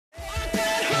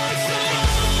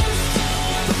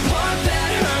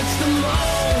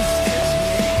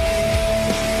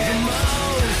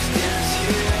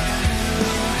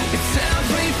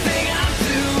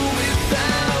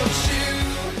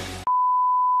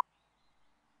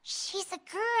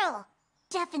girl.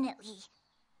 Definitely.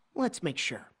 Let's make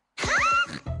sure.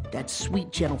 That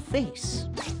sweet, gentle face.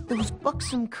 Those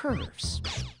buxom curves.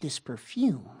 This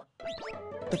perfume.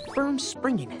 The firm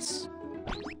springiness.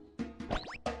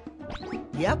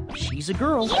 Yep, she's a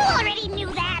girl. You already knew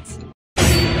that!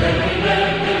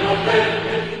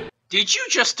 Did you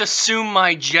just assume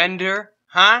my gender?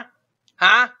 Huh?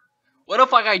 Huh? What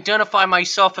if I identify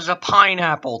myself as a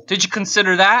pineapple? Did you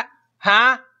consider that?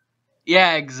 Huh?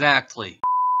 Yeah, exactly.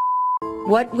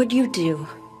 What would you do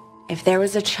if there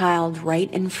was a child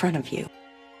right in front of you?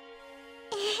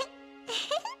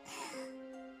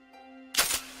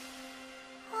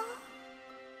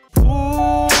 Big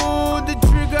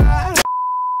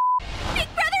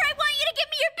brother, I want you to give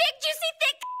me your big, juicy,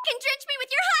 thick and drench me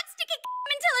with your hot, sticky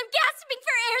until I'm gasping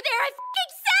for air there. I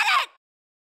said it!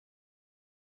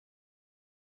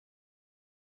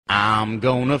 I'm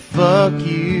gonna fuck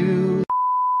you.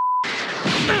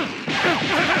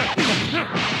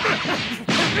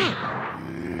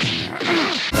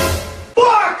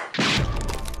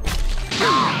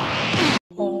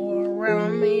 All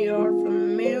around me are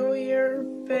familiar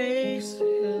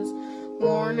faces,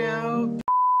 worn out.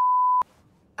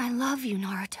 I love you,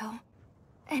 Naruto.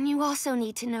 And you also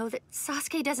need to know that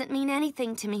Sasuke doesn't mean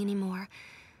anything to me anymore.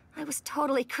 I was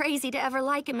totally crazy to ever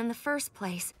like him in the first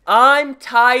place. I'm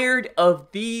tired of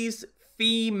these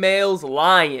females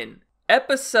lying.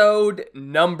 Episode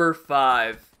number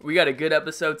 5. We got a good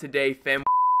episode today, fam.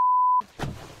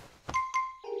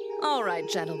 All right,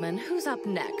 gentlemen, who's up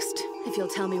next? If you'll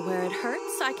tell me where it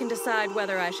hurts, I can decide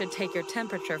whether I should take your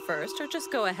temperature first or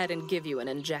just go ahead and give you an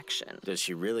injection. Does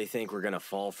she really think we're gonna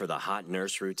fall for the hot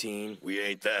nurse routine? We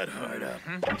ain't that hard up.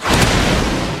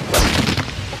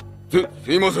 す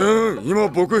いません。今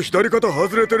僕左肩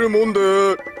外れてるもんで。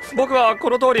僕はこ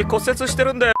の通り骨折して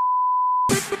るんで。